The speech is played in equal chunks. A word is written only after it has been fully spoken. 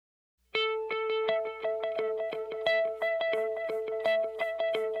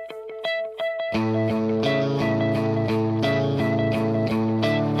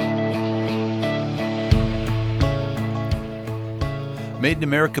in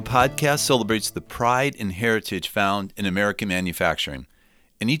America podcast celebrates the pride and heritage found in American manufacturing.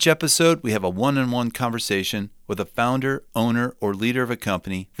 In each episode, we have a one-on-one conversation with a founder, owner, or leader of a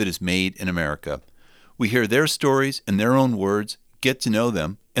company that is made in America. We hear their stories in their own words, get to know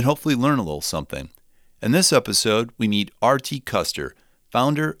them, and hopefully learn a little something. In this episode, we meet R.T. Custer,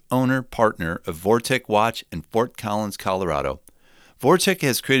 founder, owner, partner of Vortic Watch in Fort Collins, Colorado. Vortic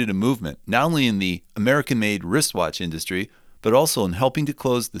has created a movement not only in the American Made Wristwatch industry, but also in helping to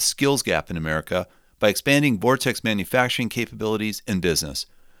close the skills gap in America by expanding Vortic's manufacturing capabilities and business.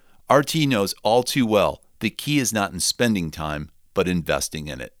 RT knows all too well the key is not in spending time, but investing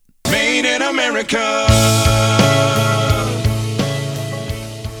in it. Made in America.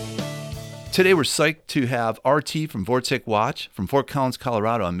 Today we're psyched to have RT from Vortic Watch from Fort Collins,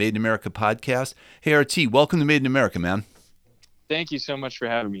 Colorado on Made in America podcast. Hey RT, welcome to Made in America, man. Thank you so much for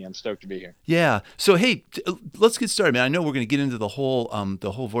having me. I'm stoked to be here. Yeah. So hey, let's get started, man. I know we're going to get into the whole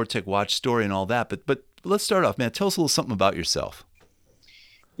Vortic Watch story and all that, but let's start off, man. Tell us a little something about yourself.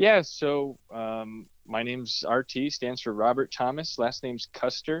 Yeah. So my name's RT, stands for Robert Thomas. Last name's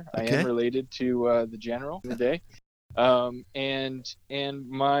Custer. Okay. I am related to the general today. And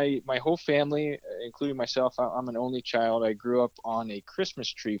my whole family, including myself, I'm an only child. I grew up on a Christmas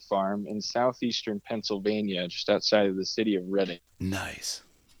tree farm in southeastern Pennsylvania, just outside of the city of Reading. Nice.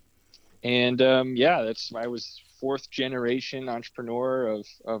 And I was fourth generation entrepreneur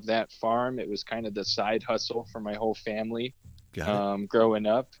of that farm. It was kind of the side hustle for my whole family. Growing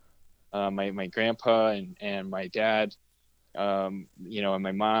up. My grandpa and my dad, and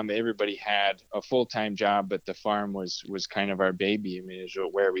my mom, everybody had a full-time job, but the farm was kind of our baby. I mean, it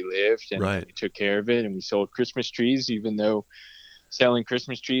was where we lived, and right. We took care of it, and we sold Christmas trees, even though selling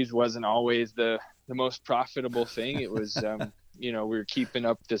Christmas trees wasn't always the most profitable thing. It was, we were keeping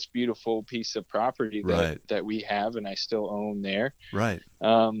up this beautiful piece of property that we have, and I still own there. Right.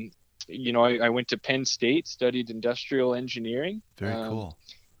 I went to Penn State, studied industrial engineering. Very cool.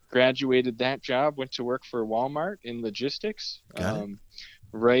 Graduated that job, went to work for Walmart in logistics.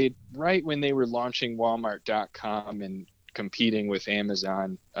 Right when they were launching Walmart.com and competing with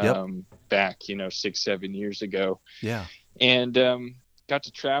Amazon back, 6-7 years ago. Yeah. And got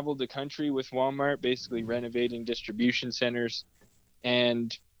to travel the country with Walmart, basically renovating distribution centers.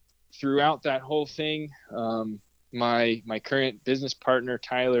 And throughout that whole thing, my current business partner,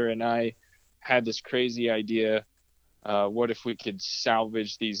 Tyler, and I had this crazy idea. What if we could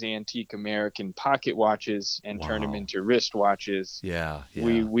salvage these antique American pocket watches and turn them into wristwatches? Yeah.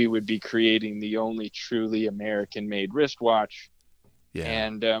 We would be creating the only truly American-made wristwatch. Yeah.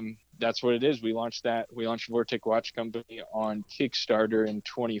 And that's what it is. We launched Vortic Watch Company on Kickstarter in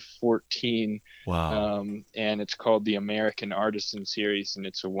 2014. Wow. And it's called the American Artisan Series, and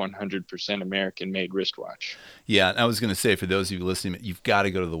it's a 100% American-made wristwatch. Yeah, I was going to say, for those of you listening, you've got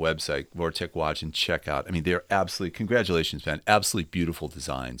to go to the website, Vortic Watch, and check out. I mean, they're absolutely, congratulations, man, absolutely beautiful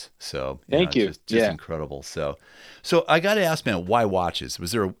designs. So Thank you. Just incredible. So I got to ask, man, why watches?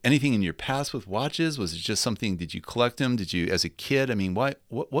 Was there anything in your past with watches? Was it just something, did you collect them? Did you, as a kid? I mean, what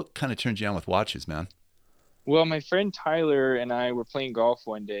kind of turned you on with watches, man? Well, my friend Tyler and I were playing golf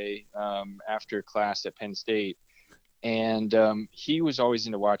one day after class at Penn State, and he was always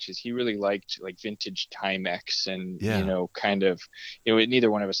into watches. He really liked like vintage Timex, and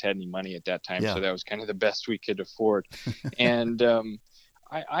neither one of us had any money at that time, so that was kind of the best we could afford. And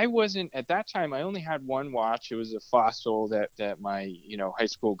I wasn't at that time. I only had one watch. It was a Fossil that my high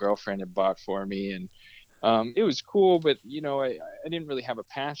school girlfriend had bought for me, and it was cool, but I didn't really have a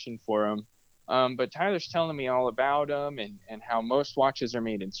passion for them. But Tyler's telling me all about them and how most watches are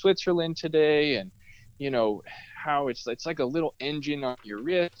made in Switzerland today, and how it's like a little engine on your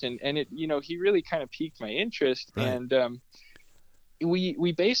wrist, and it he really kind of piqued my interest. Right. And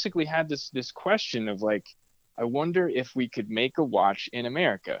we basically had this question of like, I wonder if we could make a watch in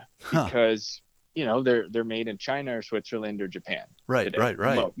America, because they're made in China or Switzerland or Japan. Right.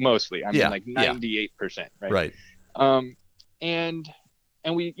 Mostly. I mean, like 98%. Right.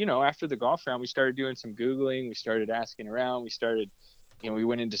 And we, after the golf round, we started doing some Googling. We started asking around. We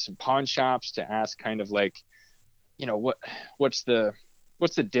went into some pawn shops to ask kind of like, what's the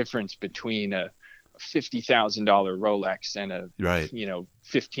difference between a $50,000 Rolex and a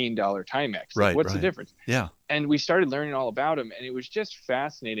 $15 Timex? Like, what's the difference? Yeah. And we started learning all about them, and it was just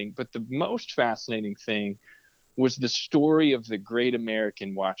fascinating. But the most fascinating thing was the story of the great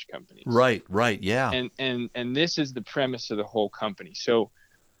American watch companies. Right, yeah. And this is the premise of the whole company. So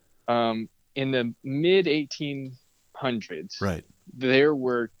in the mid 1800s, there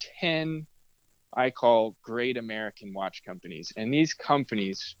were 10 I call great American watch companies. And these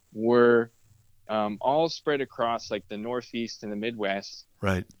companies were all spread across like the Northeast and the Midwest.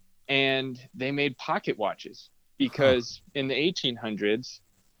 Right. And they made pocket watches Huh. because in the 1800s,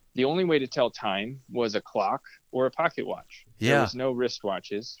 the only way to tell time was a clock or a pocket watch. There Yeah. was no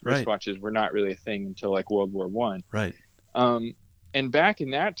wristwatches. Right. Wristwatches were not really a thing until like World War One. Right. And back in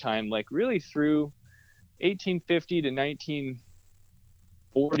that time, like really through 1850 to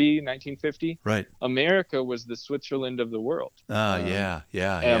 1950, Right. America was the Switzerland of the world. Yeah. Yeah.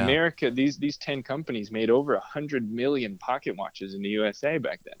 Yeah. America, these 10 companies made over 100 million pocket watches in the USA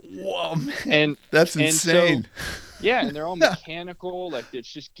back then. Whoa, man. And That's and so insane. yeah, and they're all mechanical, like it's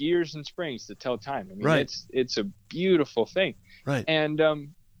just gears and springs to tell time. I mean, Right. it's a beautiful thing. Right. And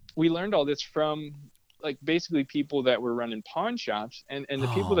we learned all this from like basically people that were running pawn shops, and the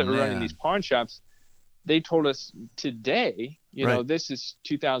people Oh, that were running man. these pawn shops, they told us today, you know, Right. this is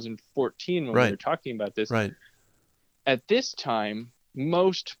 2014 when we Right. were talking about this. Right. At this time,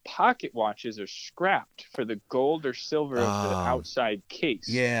 most pocket watches are scrapped for the gold or silver of the outside case.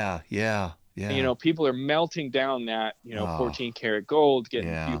 Yeah. Yeah. Yeah. And, you know, people are melting down that, you know, 14 karat gold, getting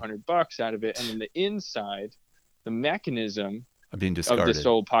a few $100 out of it. And then the inside, the mechanism being of discarded. this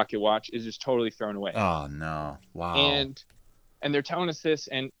old pocket watch is just totally thrown away. Oh, no. Wow. And they're telling us this.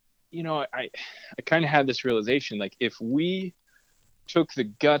 And, you know, I kind of had this realization, like if we took the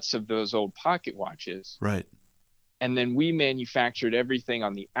guts of those old pocket watches, right, and then we manufactured everything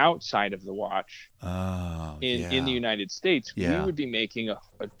on the outside of the watch in the United States, we would be making a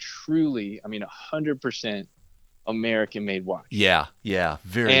truly, I mean, 100% American made watch. Yeah. Yeah.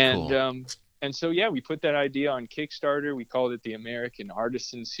 Very cool. And so, yeah, we put that idea on Kickstarter. We called it the American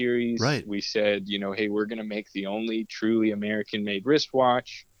Artisan Series. Right. We said, you know, hey, we're going to make the only truly American made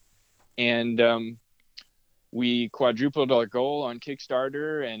wristwatch. And we quadrupled our goal on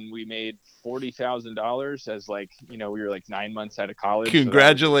Kickstarter, and we made $40,000 as like, you know, we were like 9 months out of college.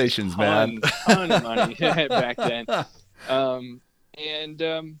 Congratulations, so man. Ton of money back then.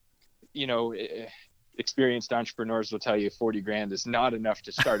 You know, experienced entrepreneurs will tell you 40 grand is not enough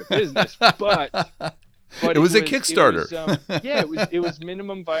to start a business, but it was a Kickstarter. It was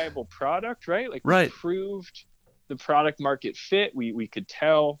minimum viable product, right? Like right. We proved the product market fit. We could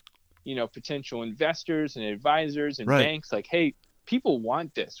tell, you know, potential investors and advisors and banks, like, hey, people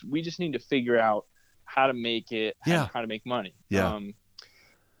want this. We just need to figure out how to make it, how to make money. Yeah.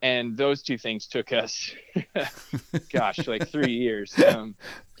 And those two things took us, gosh, like 3 years.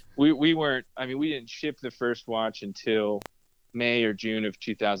 We weren't, I mean, we didn't ship the first watch until May or June of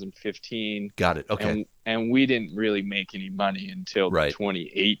 2015. Got it. Okay. And we didn't really make any money until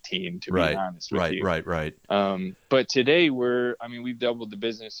 2018, to be honest with you. Right. But today we've doubled the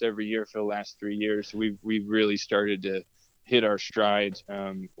business every year for the last 3 years. We've really started to hit our strides.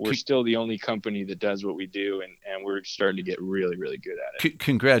 We're still the only company that does what we do, and we're starting to get really, really good at it.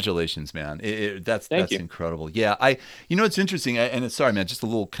 Congratulations, man. That's incredible. Yeah. You know, it's interesting. Sorry, man, just a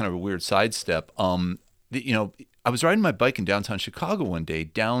little kind of a weird sidestep. You know, I was riding my bike in downtown Chicago one day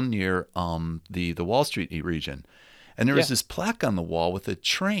down near the Wall Street region. And there was this plaque on the wall with a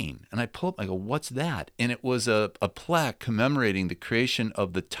train. And I pull up, I go, what's that? And it was a plaque commemorating the creation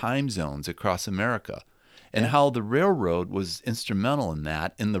of the time zones across America and how the railroad was instrumental in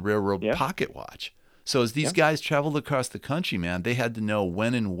that, in the railroad pocket watch. So as these guys traveled across the country, man, they had to know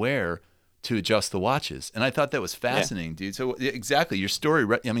when and where to adjust the watches. And I thought that was fascinating, dude. So exactly, your story,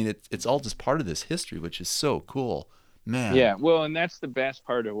 I mean, it's all just part of this history, which is so cool, man. Yeah, well, and that's the best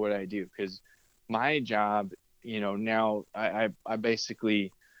part of what I do, because my job, you know, now I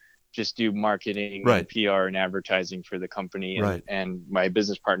basically just do marketing and PR and advertising for the company, and my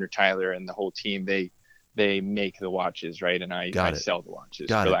business partner, Tyler, and the whole team, they make the watches, right? And I sell the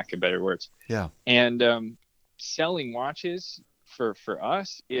watches, for lack of better words. Yeah. And selling watches for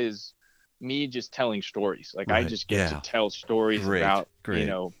us is me just telling stories. Like I just get to tell stories about, you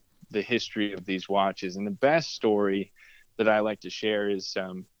know, the history of these watches. And the best story that I like to share is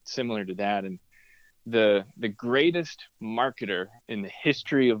similar to that. And the greatest marketer in the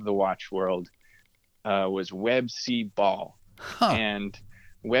history of the watch world was Webb C. Ball. And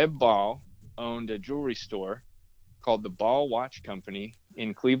Webb Ball owned a jewelry store called the Ball Watch Company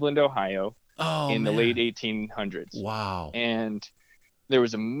in Cleveland, Ohio, in the late 1800s. Wow. And there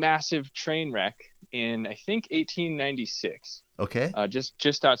was a massive train wreck in, I think, 1896. Okay.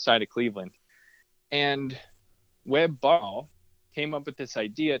 Just outside of Cleveland. And Webb Ball came up with this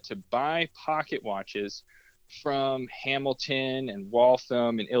idea to buy pocket watches from Hamilton and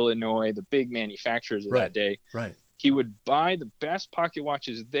Waltham and Illinois, the big manufacturers of that day. Right. He would buy the best pocket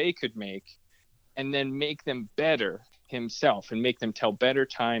watches they could make and then make them better himself and make them tell better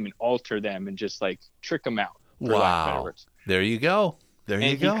time and alter them and just like trick them out. Wow. There you go. There you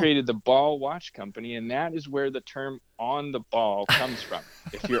And he go. created the ball watch company, and that is where the term on the ball comes from.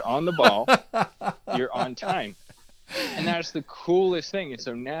 If you're on the ball, you're on time. And that's the coolest thing. And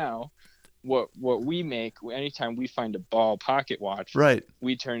so now what we make, anytime we find a ball pocket watch, Right.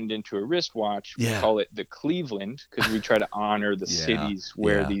 we turn it into a wristwatch. We Yeah. call it the Cleveland, because we try to honor the Yeah. cities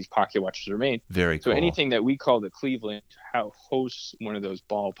where Yeah. these pocket watches are made. Very So cool. anything that we call the Cleveland hosts one of those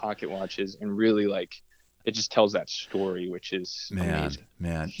ball pocket watches, and really, like, it just tells that story, which is amazing.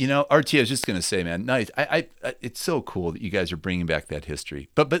 Man. You know, RT, I was just gonna say, man, nice. I it's so cool that you guys are bringing back that history,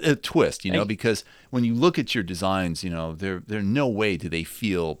 but a twist, you know, because when you look at your designs, you know, they're no way do they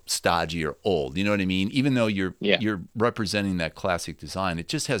feel stodgy or old. You know what I mean? Even though you're representing that classic design, it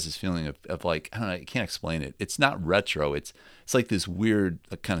just has this feeling of like, I don't know, I can't explain it. It's not retro. It's like this weird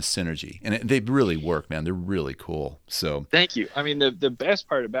kind of synergy, and they really work, man. They're really cool. So thank you. I mean, the best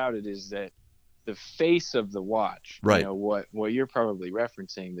part about it is that the face of the watch, right. you know, what you're probably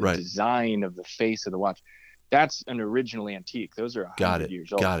referencing, the design of the face of the watch, that's an original antique. Those are 100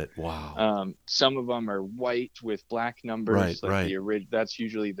 years old. Got it. Wow. Some of them are white with black numbers. That's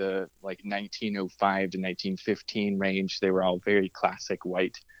usually the like 1905 to 1915 range. They were all very classic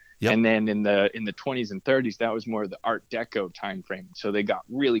white. Yep. And then in the 20s and 30s, that was more of the Art Deco time frame. So they got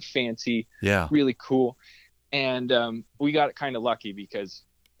really fancy, really cool. And we got kind of lucky because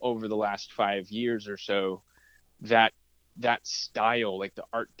over the last 5 years or so, that style, like the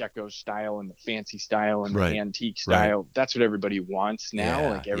Art Deco style and the fancy style and the antique style, that's what everybody wants now.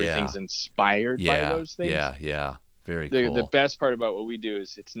 Like everything's inspired by those things. Yeah. Very cool. The best part about what we do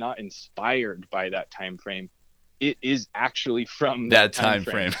is it's not inspired by that time frame. It is actually from that time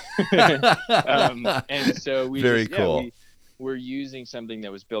frame. And so we're using something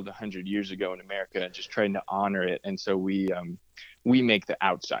that was built 100 years ago in America and just trying to honor it. And so we make the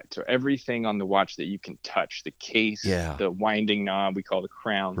outside. So everything on the watch that you can touch, the case, the winding knob, we call the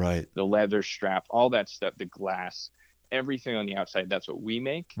crown, the leather strap, all that stuff, the glass, everything on the outside, that's what we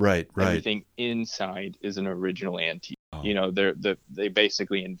make. Right. Everything inside is an original antique. Oh. You know, they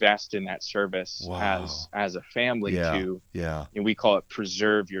basically invest in that service as a family and we call it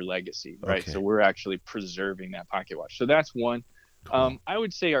preserve your legacy, right? Okay. So we're actually preserving that pocket watch. So that's one. Cool. I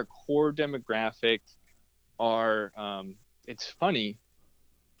would say our core demographic are, it's funny,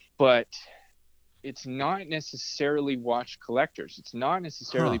 but it's not necessarily watch collectors. It's not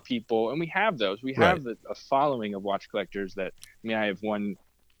necessarily people, and we have those. We have a following of watch collectors that, I mean, I have one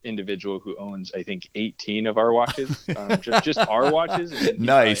individual who owns, I think, 18 of our watches, just our watches. And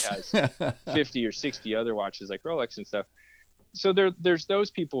nice. He has 50 or 60 other watches like Rolex and stuff. So there's those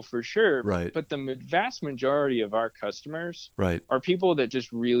people for sure. Right. But the vast majority of our customers are people that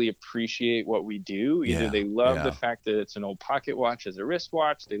just really appreciate what we do. Either they love the fact that it's an old pocket watch as a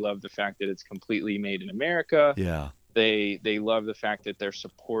wristwatch. They love the fact that it's completely made in America. Yeah. They love the fact that they're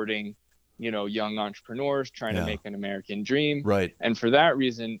supporting, you know, young entrepreneurs trying to make an American dream. Right. And for that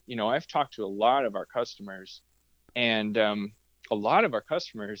reason, you know, I've talked to a lot of our customers, and a lot of our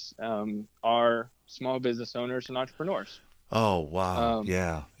customers are small business owners and entrepreneurs. Oh, wow.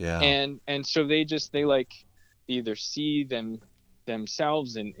 Yeah. And so they like either see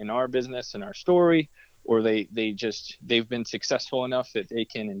themselves in our business and our story, or they've been successful enough that they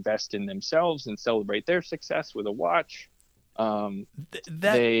can invest in themselves and celebrate their success with a watch.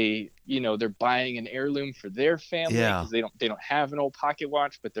 They're buying an heirloom for their family because they don't have an old pocket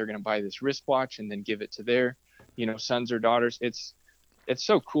watch, but they're going to buy this wristwatch and then give it to their, you know, sons or daughters. It's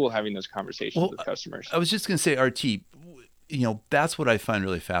so cool having those conversations with customers. I was just going to say, RT, you know, that's what I find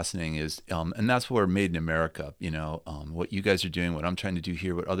really fascinating is, and that's where Made in America, you know, what you guys are doing, what I'm trying to do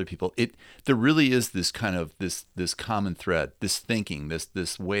here, what other people, there really is this kind of this common thread, this thinking,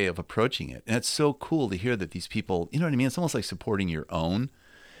 this way of approaching it. And it's so cool to hear that these people, you know what I mean? It's almost like supporting your own.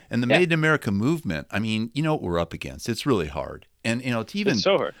 And the Made in America movement, I mean, you know what we're up against. It's really hard. And, you know, it's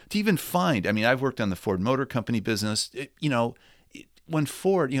so hard to even find, I mean, I've worked on the Ford Motor Company business, when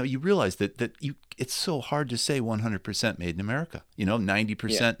Ford, you know, you realize that it's so hard to say 100% made in America, you know,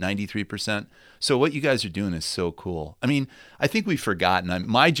 90%, 93%. So what you guys are doing is so cool. I mean, I think we've forgotten,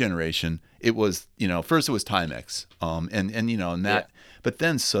 my generation, it was, you know, first it was Timex, but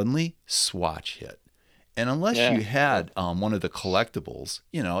then suddenly Swatch hit. And unless you had one of the collectibles,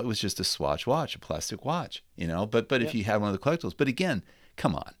 you know, it was just a Swatch watch, a plastic watch, you know, but if you had one of the collectibles, but again,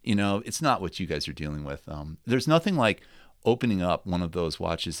 come on, you know, it's not what you guys are dealing with. There's nothing like opening up one of those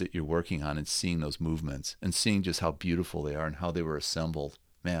watches that you're working on and seeing those movements and seeing just how beautiful they are and how they were assembled.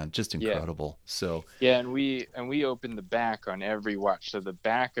 man, just Yeah. incredible. So Yeah, and we open the back on every watch. So the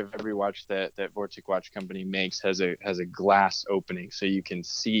back of every watch that Vortic Watch Company makes has a glass opening, so you can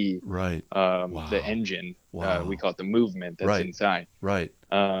see right. the Wow. engine. We Wow. call it the movement that's Right. inside. Right.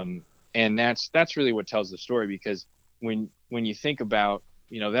 And that's really what tells the story, because when you think about,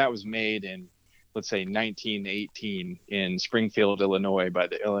 that was made in, let's say, 1918 in Springfield, Illinois, by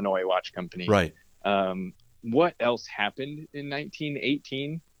the Illinois Watch Company. Right. What else happened in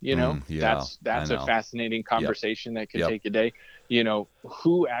 1918? Yeah, I That's a know. fascinating Yep. conversation that could Yep. take a day.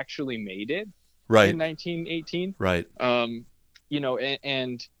 Who actually made it Right. in 1918? Right.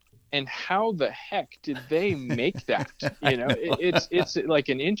 And how the heck did they make that? I know. It's like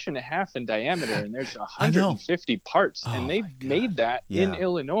an inch and a half in diameter, and there's I know. 150 parts, and Oh they my God. made that in Yeah.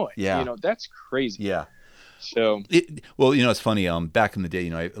 Illinois. Yeah. That's crazy. Yeah. So Well, it's funny. Back in the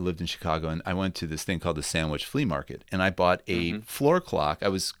day, I lived in Chicago, and I went to this thing called the Sandwich Flea Market, and I bought a mhm. floor clock. I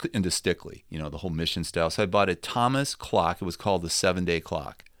was into Stickley, the whole mission style. So I bought a Thomas clock. It was called the 7-day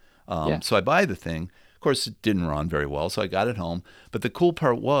clock. Yeah. So I buy the thing. Of course, it didn't run very well, so I got it home. But the cool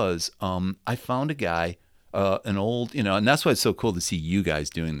part was, I found a guy, an old, and that's why it's so cool to see you guys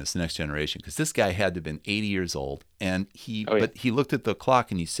doing this, the next generation, because this guy had to have been 80 years old, and Oh yeah. but he looked at the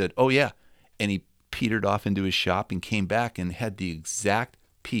clock and he said, "Oh yeah," and he petered off into his shop and came back and had the exact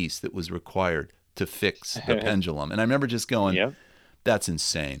piece that was required to fix the pendulum. And I remember just going, Yep. that's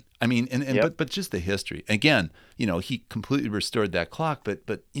insane. I mean, and Yep. but just the history. Again, he completely restored that clock, but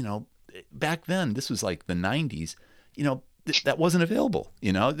back then, this was like the 90s, that wasn't available.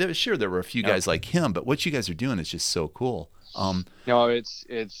 There were a few No. guys like him, but what you guys are doing is just so cool. No, it's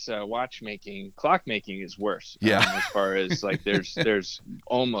watchmaking. Clockmaking is worse. Yeah. As far as like, there's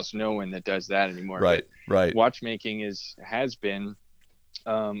almost no one that does that anymore. Right. But Right. watchmaking has been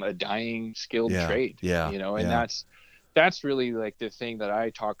a dying skilled Yeah. trade. Yeah. And Yeah. that's really like the thing that I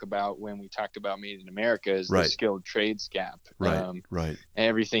talk about when we talk about Made in America, is the Right. skilled trades gap. Right. Right.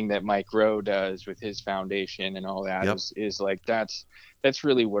 Everything that Mike Rowe does with his foundation and all that Yep. is like, that's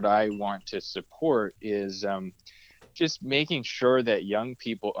really what I want to support, is just making sure that young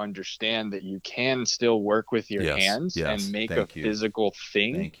people understand that you can still work with your Yes. hands Yes. and make Thank a you. physical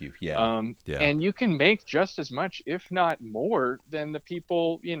thing. Thank you. Yeah. Yeah. And you can make just as much, if not more, than the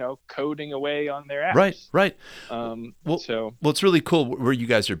people, coding away on their apps. Right. Right. Well, It's really cool where you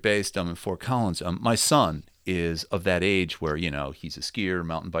guys are based. In Fort Collins. My son is of that age where he's a skier,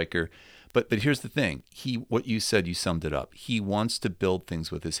 mountain biker. But here's the thing. What you said, you summed it up. He wants to build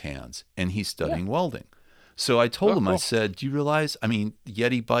things with his hands, and he's studying welding. So I told him, cool. I said, do you realize,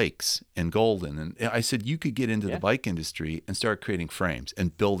 Yeti bikes and Golden, and I said, you could get into the bike industry and start creating frames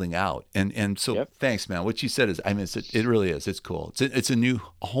and building out. And so thanks, man. What you said is, it really is. It's cool. It's a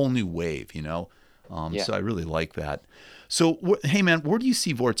whole new wave, So I really like that. So, hey man, where do you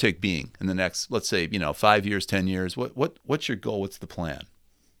see Vortic being in the next, let's say, 5 years, 10 years? What's your goal? What's the plan?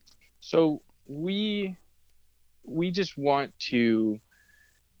 So we just want to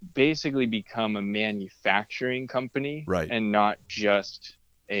basically become a manufacturing company, Right, and not just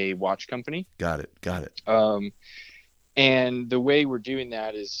a watch company. Got it. And the way we're doing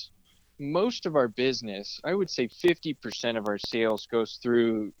that is, most of our business, I would say 50% of our sales, goes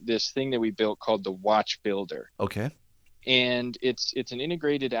through this thing that we built called the Watch Builder. Okay. And it's an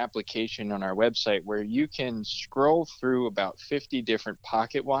integrated application on our website where you can scroll through about 50 different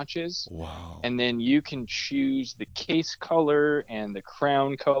pocket watches. Wow. And then you can choose the case color and the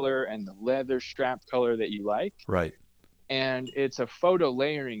crown color and the leather strap color that you like. Right. And it's a photo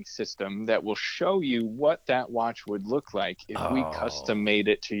layering system that will show you what that watch would look like if we custom made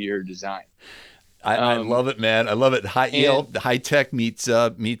it to your design. I love it, man. I love it. And high tech meets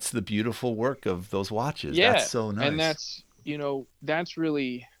the beautiful work of those watches. yeah, That's so nice. and that's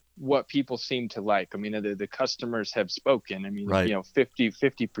really what people seem to like. I mean, the customers have spoken. I mean, Right.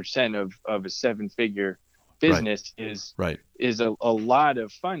 50% of a 7-figure business is a lot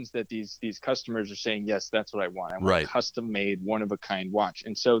of funds that these customers are saying, yes, that's what I want. I want a custom made, one of a kind watch.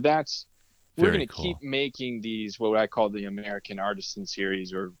 And so we're going to keep making these, what I call the American Artisan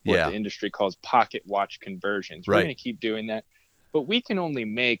series, or what the industry calls pocket watch conversions. We're going to keep doing that, but we can only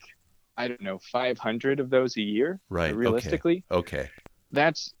make, I don't know, 500 of those a year. Right. Realistically. Okay.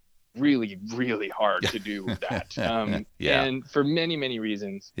 That's really, really hard to do that. And for many, many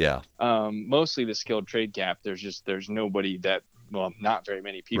reasons. Yeah. Mostly the skilled trade gap. There's nobody not very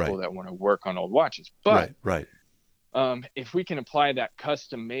many people that want to work on old watches. But if we can apply that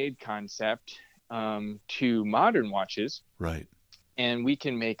custom made concept to modern watches, and we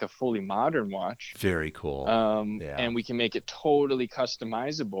can make a fully modern watch. Very cool. Yeah. And we can make it totally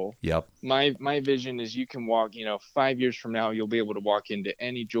customizable. Yep. My vision is you can walk, 5 years from now, you'll be able to walk into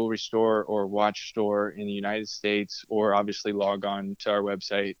any jewelry store or watch store in the United States, or obviously log on to our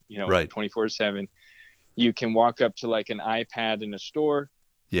website, Right. 24/7. You can walk up to like an iPad in a store,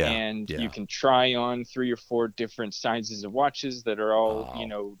 and you can try on 3 or 4 different sizes of watches that are all,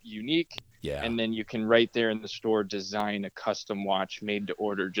 unique. Yeah. And then you can right there in the store design a custom watch made to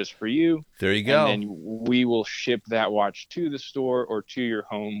order just for you. There you go. And then we will ship that watch to the store or to your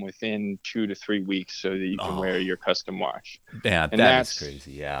home within 2 to 3 weeks so that you can wear your custom watch. Man, and that's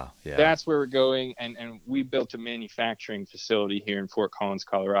crazy. Yeah. That's where we're going. And we built a manufacturing facility here in Fort Collins,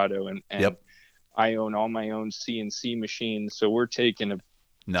 Colorado. And I own all my own CNC machines. So we're taking a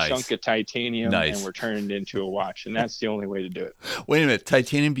chunk of titanium and we're turning it into a watch, and that's the only way to do it. Wait a minute,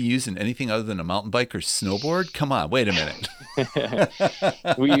 titanium be used in anything other than a mountain bike or snowboard? Come on, wait a minute.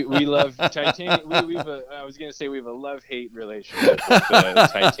 we love titanium. I was gonna say we have a love-hate relationship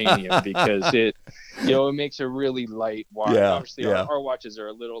with titanium because it makes a really light watch. Obviously our watches are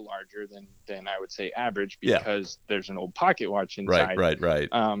a little larger than I would say average because there's an old pocket watch inside. Right.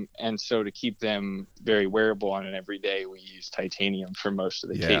 And so to keep them very wearable on an everyday, we use titanium for most of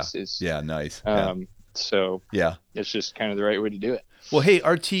the cases. Yeah, nice. So it's just kind of the right way to do it. Well, hey,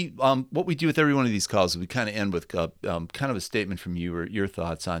 RT, what we do with every one of these calls is we kind of end with kind of a statement from you or your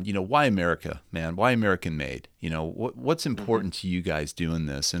thoughts on, why America, man? Why American made? What's important to you guys doing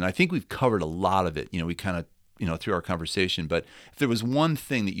this? And I think we've covered a lot of it. We kind of, through our conversation. But if there was one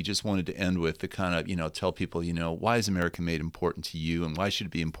thing that you just wanted to end with to kind of, tell people, why is American made important to you and why should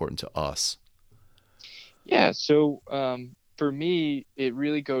it be important to us? Yeah. So for me, it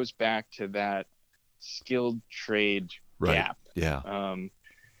really goes back to that skilled trade gap. Yeah.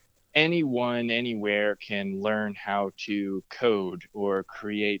 Anyone, anywhere can learn how to code or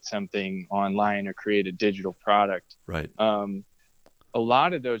create something online or create a digital product. Right. A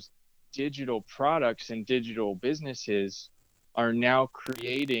lot of those digital products and digital businesses are now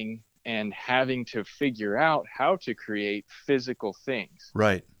creating and having to figure out how to create physical things.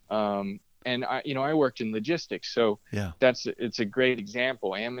 Right. And I worked in logistics, so it's a great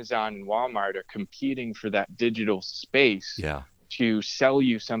example. Amazon and Walmart are competing for that digital space to sell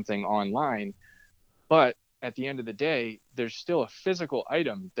you something online. But at the end of the day, there's still a physical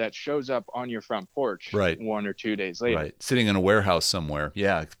item that shows up on your front porch 1 or 2 days later. Right. Sitting in a warehouse somewhere.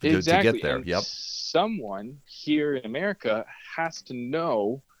 Yeah. Exactly. To get there. And someone here in America has to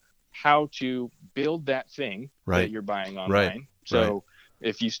know how to build that thing that you're buying online. Right. So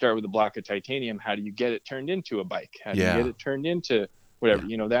if you start with a block of titanium, how do you get it turned into a bike? How do you get it turned into whatever?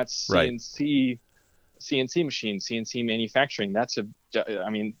 That's CNC machine, CNC manufacturing.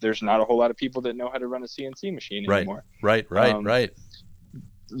 There's not a whole lot of people that know how to run a CNC machine anymore. Right.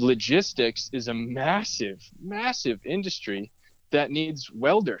 Logistics is a massive, massive industry that needs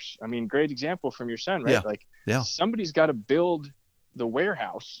welders. Great example from your son, right? Somebody's got to build the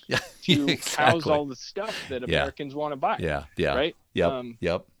warehouse to house all the stuff that Americans want to buy. Yeah. Right.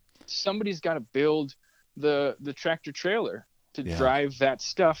 Yep. Somebody's got to build the tractor trailer to drive that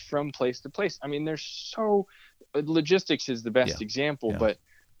stuff from place to place. Logistics is the best example, but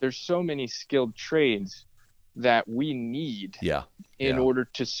there's so many skilled trades that we need in order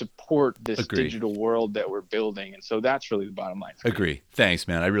to support this digital world that we're building. And so that's really the bottom line. Agree. Thanks,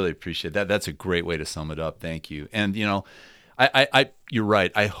 man. I really appreciate that. That's a great way to sum it up. Thank you. And, you're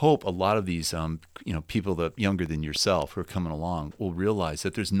right. I hope a lot of these, people that younger than yourself who are coming along will realize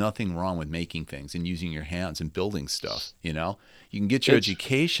that there's nothing wrong with making things and using your hands and building stuff. You can get your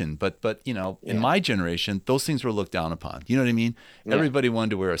education, but in my generation, those things were looked down upon. You know what I mean? Yeah. Everybody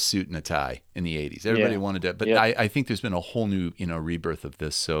wanted to wear a suit and a tie in the 80s. Everybody wanted to, but I think there's been a whole new, rebirth of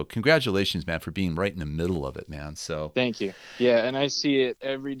this. So congratulations, man, for being right in the middle of it, man. So thank you. Yeah. And I see it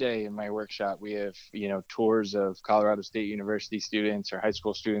every day in my workshop. We have, tours of Colorado State University students or high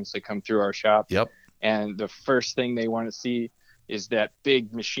school students that come through our shop. Yep. And the first thing they want to see is that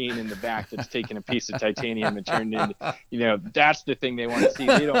big machine in the back that's taking a piece of titanium and turned into, that's the thing they want to see.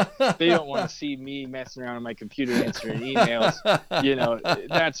 They don't want to see me messing around on my computer answering emails.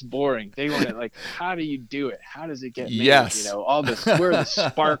 That's boring. They want to how do you do it? How does it get made? Yes. All this, where are the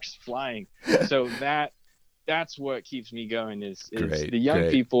sparks flying? So that's what keeps me going is the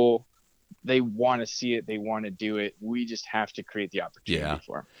young people. They want to see it. They want to do it. We just have to create the opportunity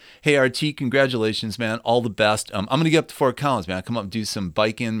for them. Hey, RT, congratulations, man. All the best. I'm going to get up to Fort Collins, man. I'll come up and do some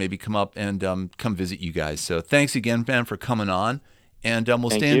biking, maybe come up and come visit you guys. So thanks again, man, for coming on. And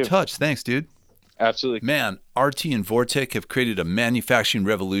we'll stay in touch. Thanks, dude. Absolutely. Man, RT and Vortic have created a manufacturing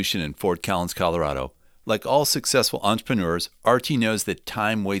revolution in Fort Collins, Colorado. Like all successful entrepreneurs, RT knows that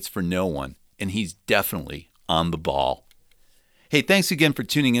time waits for no one, and he's definitely on the ball. Hey, thanks again for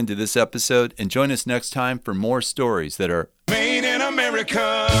tuning into this episode, and join us next time for more stories that are Made in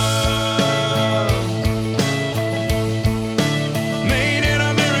America.